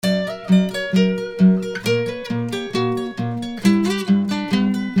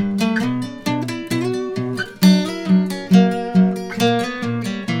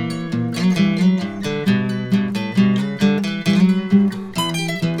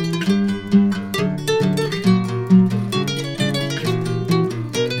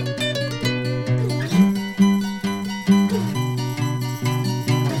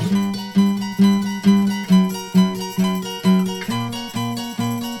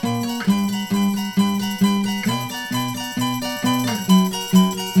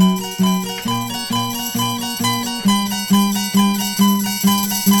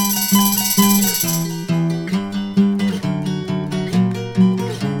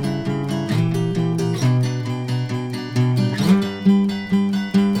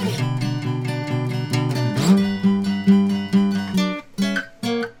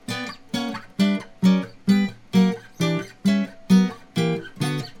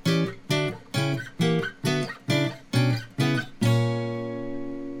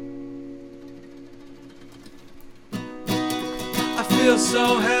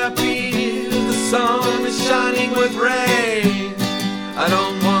so happy, the sun is shining with rain. I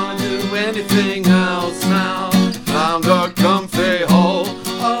don't want to do anything else now. Found a comfy hole.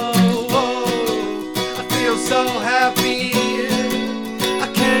 Oh, oh, I feel so happy,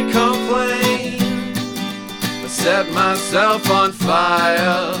 I can't complain. I set myself on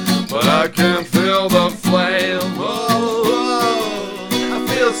fire, but I can't feel the flame. Oh, oh, I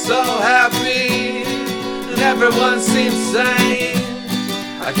feel so happy, and everyone seems sane.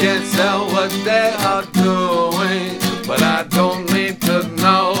 I can't tell what they are doing, but I don't need to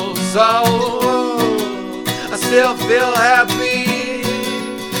know. So I still feel happy,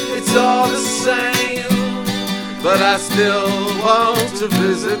 it's all the same. But I still want to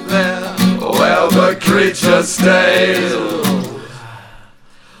visit there where the creature stays.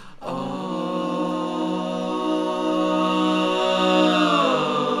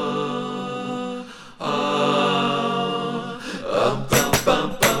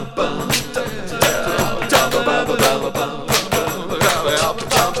 Ba ba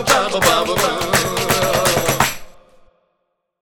ba ba ba ba.